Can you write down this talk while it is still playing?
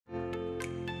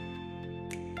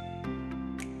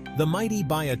The mighty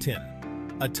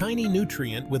biotin, a tiny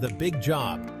nutrient with a big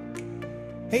job.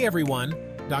 Hey everyone,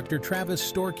 Dr. Travis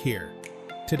Stork here.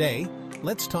 Today,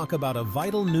 let's talk about a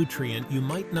vital nutrient you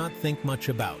might not think much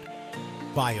about: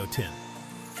 biotin.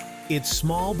 It's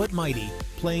small but mighty,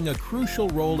 playing a crucial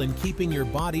role in keeping your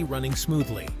body running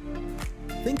smoothly.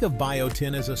 Think of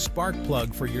biotin as a spark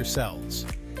plug for your cells.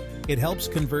 It helps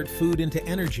convert food into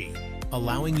energy,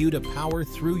 allowing you to power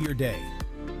through your day.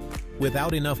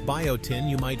 Without enough biotin,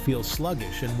 you might feel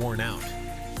sluggish and worn out.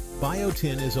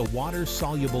 Biotin is a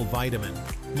water-soluble vitamin,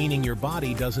 meaning your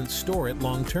body doesn't store it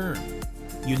long-term.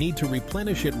 You need to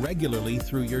replenish it regularly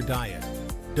through your diet.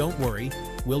 Don't worry,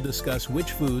 we'll discuss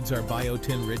which foods are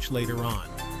biotin-rich later on.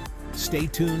 Stay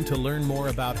tuned to learn more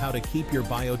about how to keep your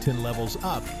biotin levels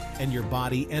up and your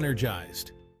body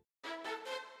energized.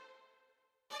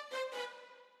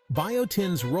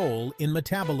 Biotin's role in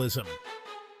metabolism.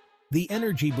 The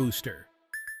energy booster.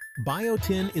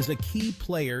 Biotin is a key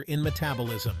player in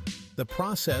metabolism, the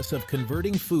process of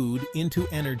converting food into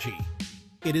energy.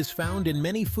 It is found in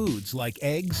many foods like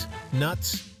eggs,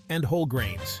 nuts, and whole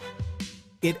grains.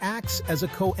 It acts as a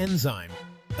coenzyme,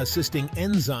 assisting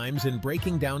enzymes in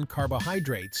breaking down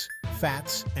carbohydrates,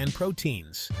 fats, and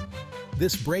proteins.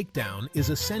 This breakdown is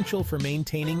essential for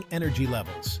maintaining energy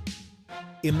levels.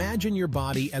 Imagine your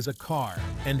body as a car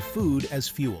and food as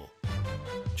fuel.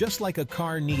 Just like a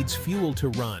car needs fuel to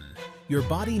run, your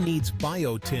body needs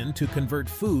biotin to convert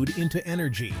food into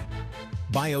energy.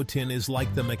 Biotin is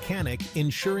like the mechanic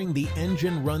ensuring the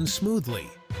engine runs smoothly,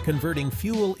 converting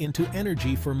fuel into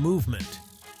energy for movement.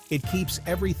 It keeps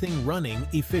everything running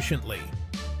efficiently.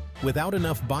 Without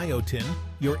enough biotin,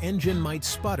 your engine might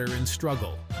sputter and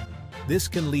struggle. This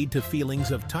can lead to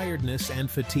feelings of tiredness and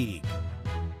fatigue.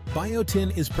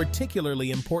 Biotin is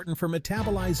particularly important for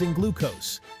metabolizing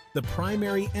glucose, the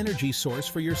primary energy source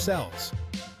for your cells.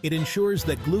 It ensures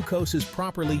that glucose is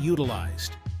properly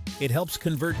utilized. It helps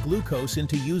convert glucose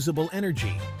into usable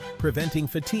energy, preventing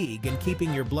fatigue and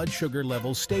keeping your blood sugar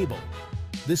levels stable.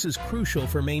 This is crucial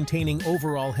for maintaining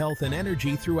overall health and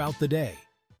energy throughout the day.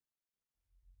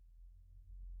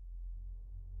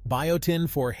 Biotin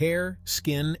for hair,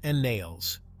 skin, and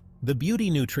nails. The beauty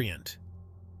nutrient.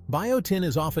 Biotin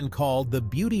is often called the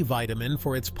beauty vitamin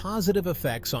for its positive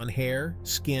effects on hair,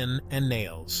 skin, and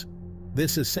nails.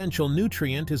 This essential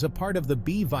nutrient is a part of the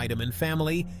B vitamin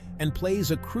family and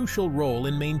plays a crucial role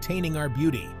in maintaining our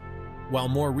beauty. While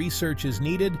more research is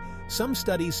needed, some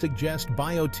studies suggest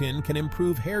biotin can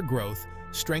improve hair growth,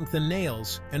 strengthen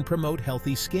nails, and promote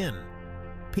healthy skin.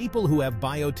 People who have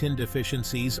biotin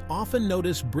deficiencies often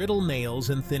notice brittle nails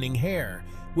and thinning hair,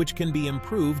 which can be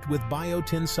improved with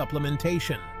biotin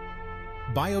supplementation.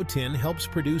 Biotin helps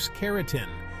produce keratin,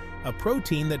 a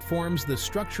protein that forms the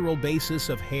structural basis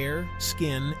of hair,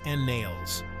 skin, and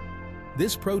nails.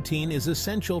 This protein is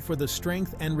essential for the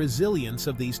strength and resilience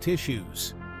of these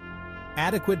tissues.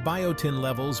 Adequate biotin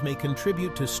levels may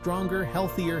contribute to stronger,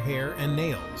 healthier hair and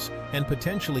nails, and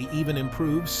potentially even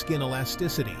improve skin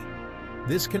elasticity.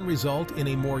 This can result in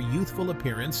a more youthful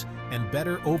appearance and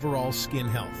better overall skin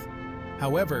health.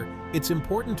 However, it's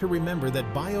important to remember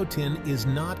that biotin is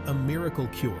not a miracle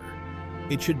cure.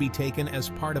 It should be taken as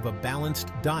part of a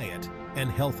balanced diet and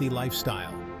healthy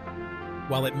lifestyle.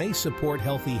 While it may support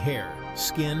healthy hair,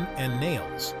 skin, and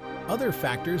nails, other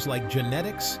factors like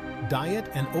genetics, diet,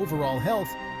 and overall health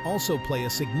also play a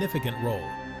significant role.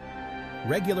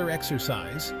 Regular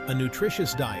exercise, a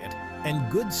nutritious diet,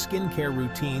 and good skincare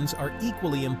routines are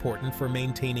equally important for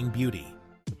maintaining beauty.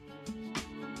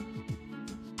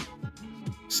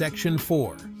 Section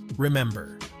 4.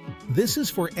 Remember, this is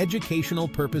for educational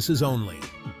purposes only.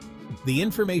 The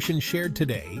information shared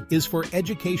today is for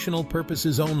educational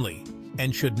purposes only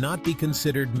and should not be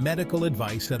considered medical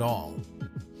advice at all.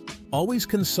 Always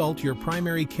consult your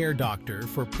primary care doctor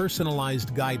for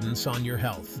personalized guidance on your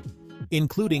health,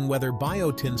 including whether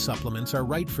biotin supplements are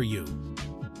right for you.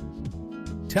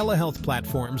 Telehealth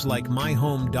platforms like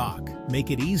MyHomeDoc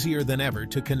make it easier than ever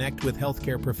to connect with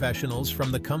healthcare professionals from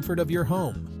the comfort of your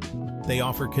home. They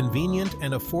offer convenient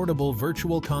and affordable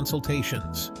virtual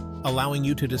consultations, allowing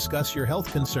you to discuss your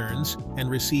health concerns and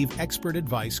receive expert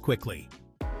advice quickly.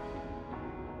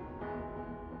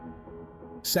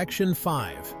 Section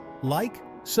 5. Like,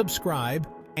 subscribe,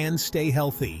 and stay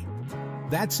healthy.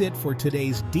 That's it for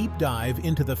today's deep dive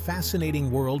into the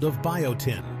fascinating world of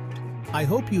biotin. I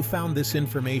hope you found this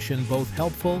information both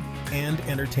helpful and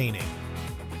entertaining.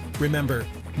 Remember,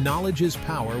 knowledge is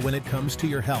power when it comes to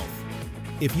your health.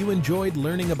 If you enjoyed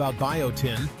learning about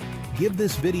biotin, give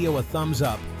this video a thumbs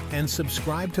up and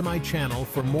subscribe to my channel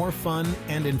for more fun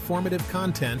and informative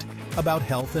content about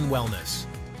health and wellness.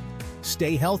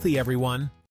 Stay healthy, everyone.